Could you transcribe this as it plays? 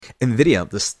Nvidia,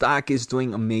 the stock is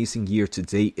doing amazing year to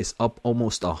date. It's up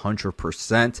almost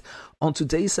 100%. On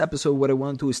today's episode, what I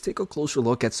want to do is take a closer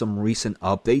look at some recent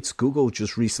updates. Google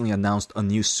just recently announced a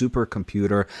new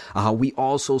supercomputer. We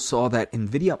also saw that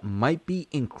Nvidia might be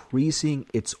increasing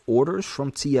its orders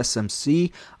from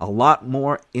TSMC. A lot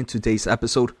more in today's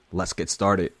episode. Let's get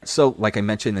started. So, like I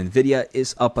mentioned, Nvidia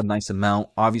is up a nice amount.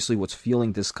 Obviously, what's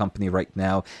fueling this company right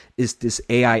now is this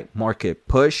AI market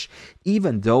push.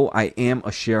 Even though I am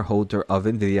a shareholder of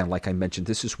Nvidia, like I mentioned,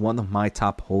 this is one of my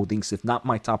top holdings, if not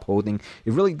my top holding.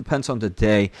 It really depends on the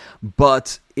day,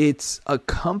 but it's a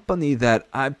company that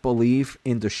I believe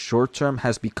in the short term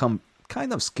has become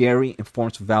kind of scary in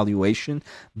forms of valuation.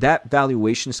 That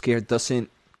valuation scare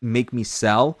doesn't make me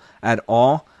sell at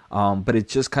all. But it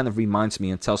just kind of reminds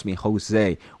me and tells me,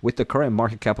 Jose, with the current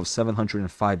market cap of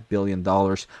 $705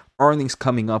 billion, earnings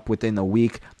coming up within a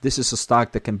week, this is a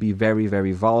stock that can be very,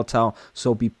 very volatile.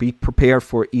 So be prepared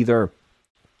for either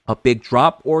a big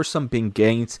drop or some big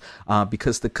gains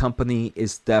because the company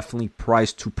is definitely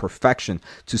priced to perfection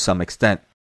to some extent.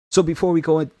 So before we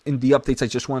go in the updates, I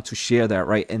just want to share that,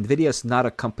 right? Nvidia is not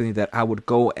a company that I would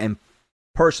go and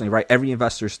personally, right, every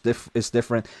investor is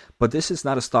different, but this is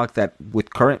not a stock that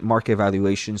with current market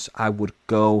valuations, I would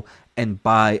go and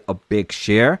buy a big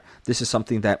share. This is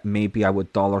something that maybe I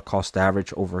would dollar cost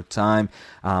average over time,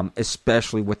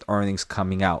 especially with earnings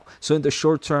coming out. So in the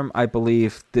short term, I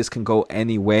believe this can go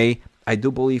any way. I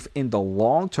do believe in the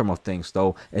long term of things,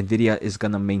 though, Nvidia is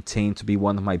going to maintain to be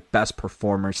one of my best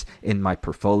performers in my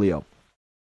portfolio.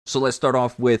 So let's start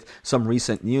off with some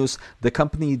recent news. The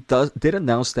company did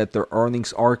announce that their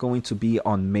earnings are going to be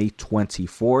on May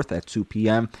 24th at 2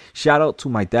 p.m. Shout out to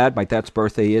my dad. My dad's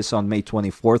birthday is on May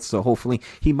 24th, so hopefully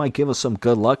he might give us some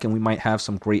good luck and we might have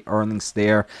some great earnings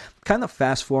there. Kind of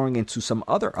fast forwarding into some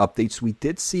other updates, we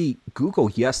did see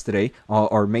Google yesterday,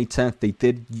 or May 10th, they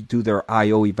did do their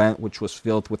I.O. event, which was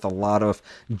filled with a lot of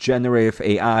generative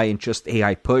AI and just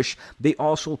AI push. They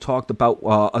also talked about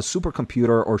a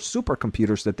supercomputer or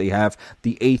supercomputers that they have,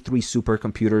 the A3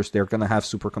 supercomputers. They're going to have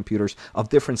supercomputers of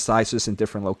different sizes in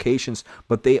different locations,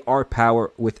 but they are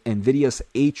powered with Nvidia's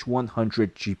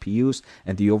H100 GPUs,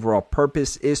 and the overall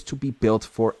purpose is to be built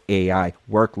for AI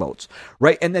workloads,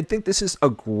 right? And I think this is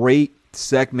a great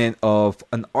segment of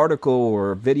an article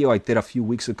or a video I did a few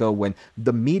weeks ago when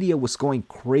the media was going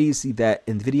crazy that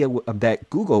that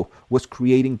Google was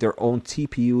creating their own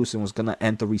TPUs and was going to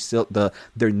end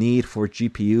their need for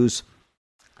GPUs.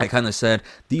 I kind of said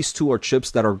these two are chips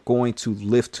that are going to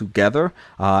live together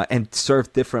and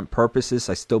serve different purposes.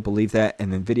 I still believe that.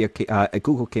 And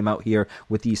Google came out here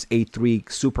with these A3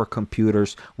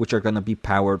 supercomputers, which are going to be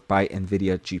powered by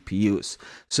Nvidia GPUs.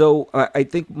 So I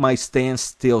think my stance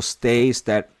still stays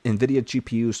that Nvidia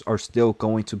GPUs are still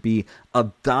going to be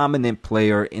a dominant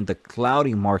player in the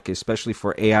clouding market, especially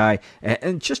for AI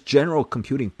and just general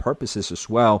computing purposes as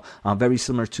well. Very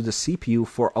similar to the CPU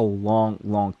for a long,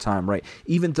 long time, right?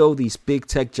 Even though these big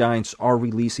tech giants are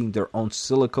releasing their own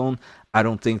silicon, I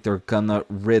don't think they're gonna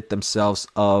rid themselves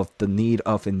of the need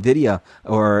of Nvidia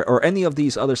or any of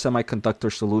these other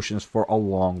semiconductor solutions for a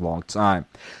long, long time.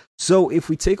 So if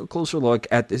we take a closer look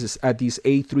at these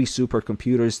A3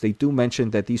 supercomputers, they do mention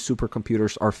that these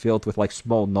supercomputers are filled with like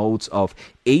small nodes of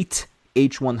 8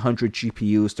 H100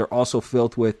 GPUs. They're also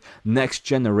filled with next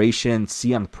generation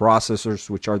Xeon processors,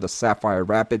 which are the Sapphire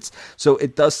Rapids. So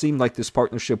it does seem like this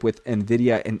partnership with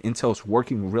Nvidia and Intel is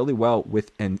working really well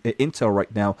with Intel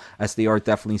right now, as they are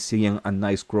definitely seeing a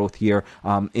nice growth here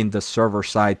in the server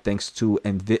side thanks to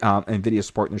Nvidia's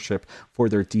partnership for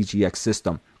their DGX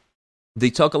system. They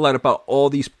talk a lot about all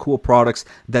these cool products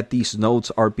that these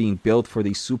nodes are being built for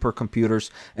these supercomputers.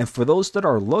 And for those that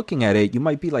are looking at it, you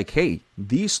might be like, hey,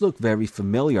 these look very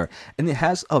familiar. And it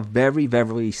has a very,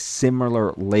 very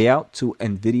similar layout to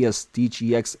NVIDIA's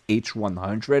DGX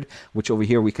H100, which over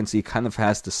here we can see kind of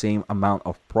has the same amount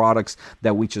of products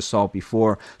that we just saw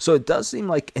before. So it does seem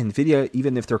like NVIDIA,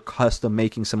 even if they're custom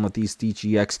making some of these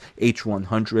DGX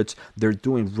H100s, they're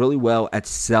doing really well at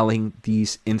selling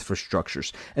these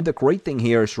infrastructures. And the great thing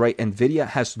here is, right, Nvidia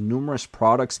has numerous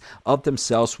products of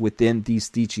themselves within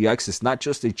these DGXs, not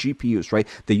just the GPUs, right?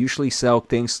 They usually sell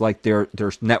things like their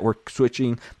network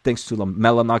switching, thanks to the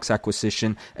Mellanox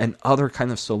acquisition, and other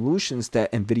kind of solutions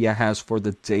that Nvidia has for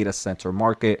the data center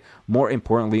market. More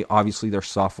importantly, obviously, their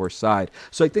software side.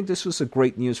 So I think this was a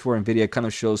great news for Nvidia. It kind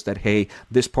of shows that, hey,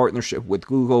 this partnership with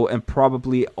Google and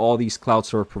probably all these cloud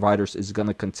server providers is going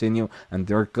to continue, and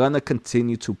they're going to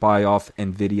continue to buy off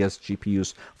Nvidia's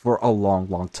GPUs for a long,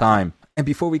 long time. And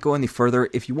before we go any further,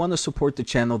 if you want to support the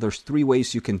channel, there's 3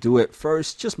 ways you can do it.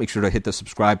 First, just make sure to hit the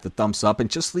subscribe, the thumbs up, and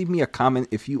just leave me a comment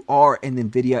if you are an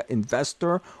Nvidia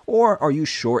investor or are you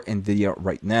short Nvidia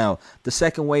right now. The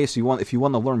second way is if you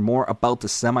want to learn more about the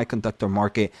semiconductor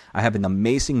market, I have an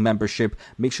amazing membership.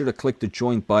 Make sure to click the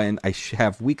join button. I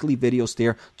have weekly videos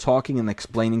there talking and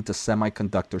explaining the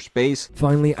semiconductor space.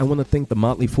 Finally, I want to thank The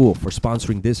Motley Fool for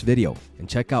sponsoring this video, and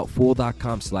check out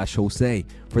fool.com/Jose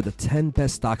for the 10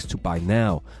 best stocks to buy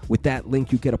now. With that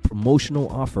link, you get a promotional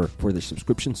offer for the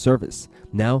subscription service.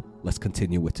 Now, let's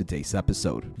continue with today's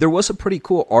episode. There was a pretty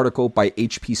cool article by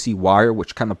HPC Wire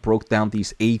which kind of broke down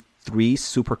these A3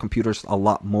 supercomputers a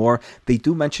lot more. They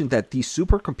do mention that these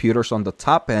supercomputers on the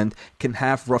top end can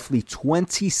have roughly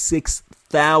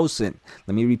 26,000.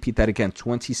 Let me repeat that again,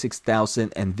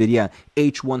 26,000 Nvidia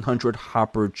H100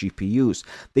 Hopper GPUs.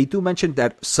 They do mention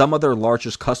that some of their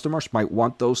largest customers might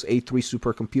want those A3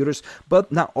 supercomputers,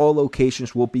 but not all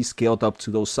locations will be scaled up to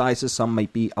those sizes. Some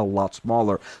might be a lot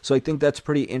smaller. So I think that's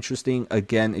pretty interesting.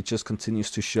 Again, it just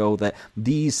continues to show that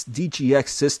these DGX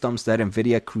systems that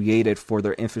Nvidia created for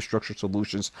their infrastructure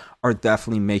solutions are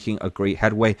definitely making a great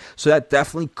headway. So that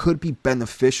definitely could be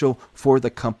beneficial for the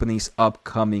company's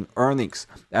upcoming earnings.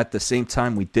 At the same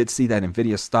time, we did see that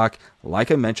Nvidia stock,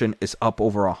 like I mentioned, is up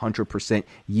over 100%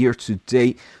 year to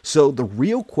date. So the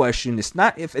real question is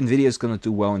not if Nvidia is going to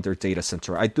do well in their data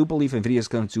center. I do believe Nvidia is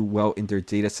going to do well in their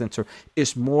data center.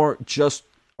 It's more just,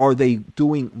 are they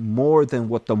doing more than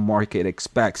what the market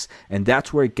expects? And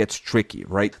that's where it gets tricky,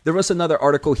 right? There was another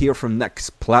article here from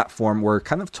Next Platform where it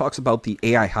kind of talks about the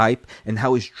AI hype and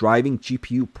how it's driving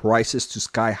GPU prices to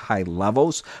sky high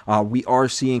levels. We are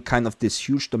seeing kind of this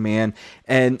huge demand,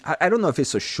 and I don't know if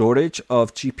it's a shortage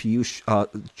of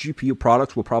GPU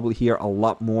products. We'll probably hear a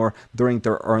lot more during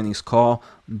their earnings call.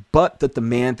 But the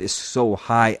demand is so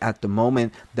high at the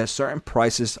moment that certain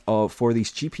prices for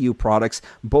these GPU products,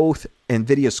 both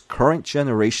Nvidia's current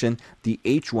generation, the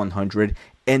H100,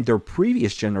 and their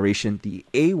previous generation, the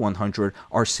A100,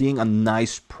 are seeing a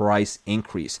nice price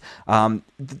increase.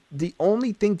 The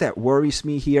only thing that worries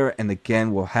me here, and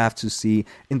again, we'll have to see,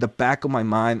 in the back of my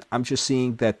mind, I'm just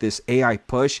seeing that this AI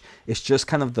push is just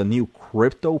kind of the new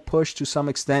crypto push to some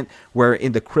extent, where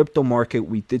in the crypto market,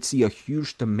 we did see a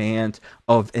huge demand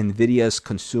of Nvidia's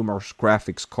consumer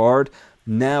graphics card.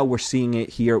 Now we're seeing it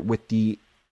here with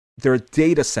their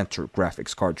data center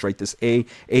graphics cards, right? This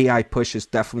AI push is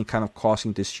definitely kind of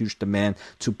causing this huge demand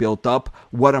to build up.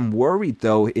 What I'm worried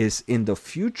though is in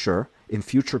future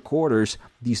quarters,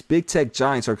 these big tech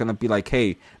giants are going to be like,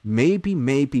 hey, maybe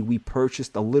we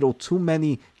purchased a little too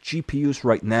many GPUs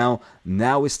right now.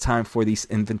 Now it's time for these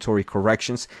inventory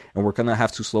corrections, and we're going to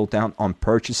have to slow down on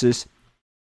purchases.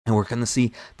 And we're going to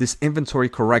see this inventory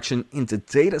correction in the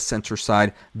data center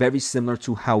side, very similar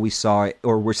to how we saw it,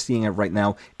 or we're seeing it right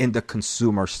now in the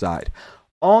consumer side.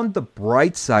 On the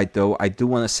bright side, though, I do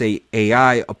want to say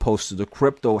AI, opposed to the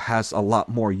crypto, has a lot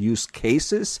more use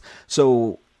cases.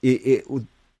 So if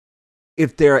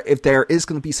there is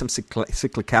going to be some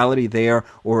cyclicality there,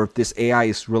 or if this AI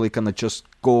is really going to just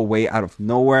go away out of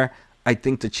nowhere, I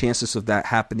think the chances of that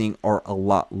happening are a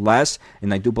lot less.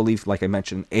 And I do believe, like I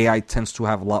mentioned, AI tends to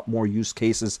have a lot more use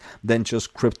cases than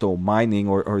just crypto mining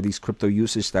or these crypto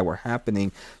usage that were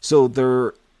happening. So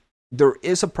there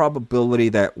is a probability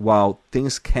that while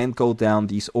things can go down,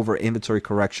 these over inventory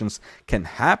corrections can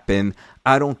happen.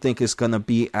 I don't think it's going to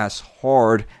be as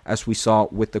hard as we saw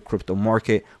with the crypto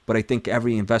market, but I think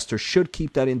every investor should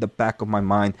keep that in the back of my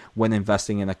mind when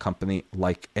investing in a company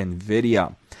like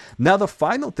Nvidia. Now, the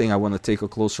final thing I want to take a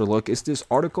closer look is this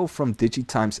article from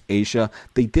DigiTimes Asia.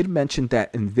 They did mention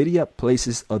that Nvidia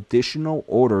places additional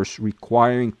orders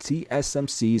requiring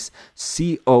TSMC's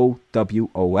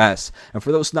COWOS. And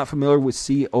for those not familiar with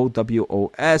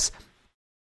COWOS,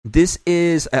 this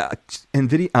is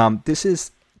Nvidia. This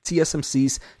is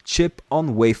TSMC's chip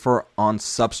on wafer on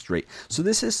substrate. So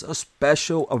this is a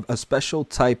special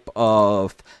type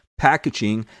of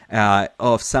packaging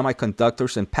of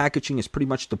semiconductors, and packaging is pretty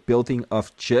much the building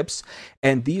of chips,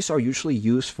 and these are usually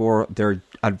used for their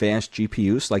advanced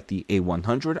GPUs like the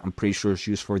A100. I'm pretty sure it's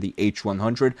used for the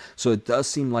H100. So it does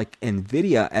seem like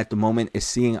Nvidia at the moment is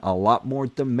seeing a lot more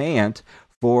demand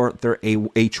for their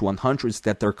H100s,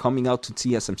 that they're coming out to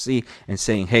TSMC and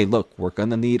saying, hey, look, we're going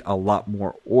to need a lot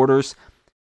more orders.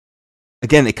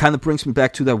 again, it kind of brings me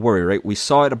back to that worry, right? We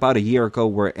saw it about a year ago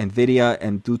where Nvidia,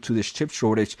 and due to this chip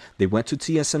shortage, they went to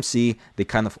TSMC, they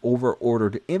kind of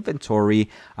over-ordered inventory,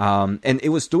 and it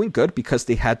was doing good because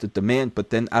they had the demand, but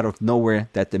then out of nowhere,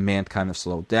 that demand kind of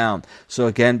slowed down. So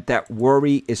again, that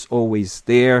worry is always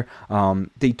there.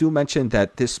 They do mention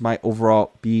that this might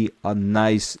overall be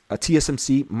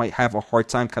TSMC might have a hard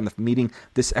time kind of meeting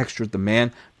this extra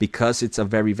demand because it's a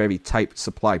very, very tight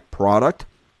supply product.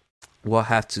 We'll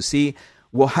have to see.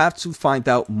 We'll have to find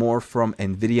out more from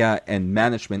Nvidia and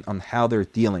management on how they're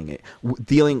dealing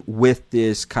with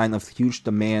this kind of huge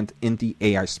demand in the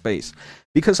AI space.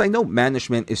 Because I know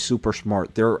management is super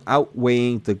smart. They're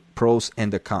outweighing the pros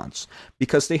and the cons.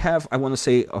 Because they have, I want to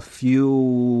say, a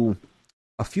few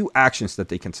actions that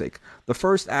they can take. The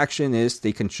first action is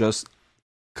they can just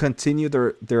continue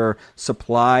their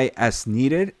supply as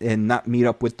needed and not meet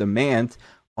up with demand.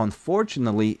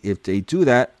 Unfortunately, if they do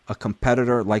that, a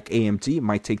competitor like AMD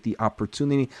might take the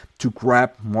opportunity to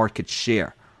grab market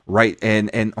share, right? And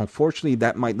unfortunately,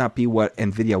 that might not be what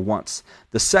Nvidia wants.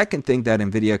 The second thing that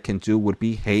Nvidia can do would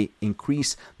be, hey,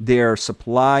 increase their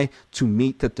supply to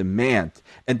meet the demand.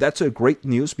 And that's a great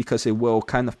news because it will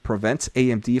kind of prevent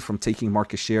AMD from taking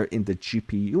market share in the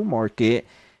GPU market.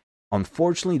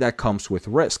 Unfortunately, that comes with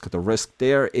risk. The risk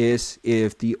there is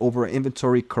if the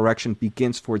over-inventory correction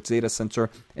begins for data center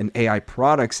and AI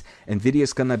products, NVIDIA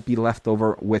is going to be left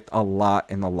over with a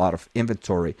lot of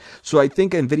inventory. So I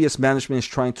think NVIDIA's management is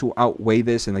trying to outweigh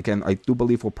this. And again, I do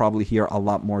believe we'll probably hear a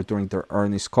lot more during their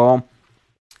earnings call.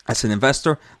 As an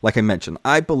investor, like I mentioned,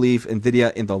 I believe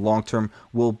NVIDIA in the long term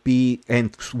will be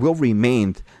and will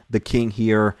remain the king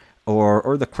here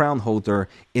or the crown holder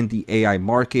in the AI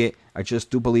market. I just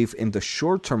do believe in the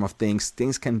short term of things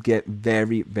can get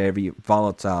very, very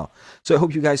volatile. So I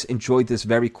hope you guys enjoyed this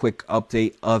very quick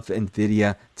update of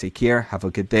NVIDIA. Take care, have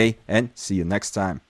a good day, and see you next time.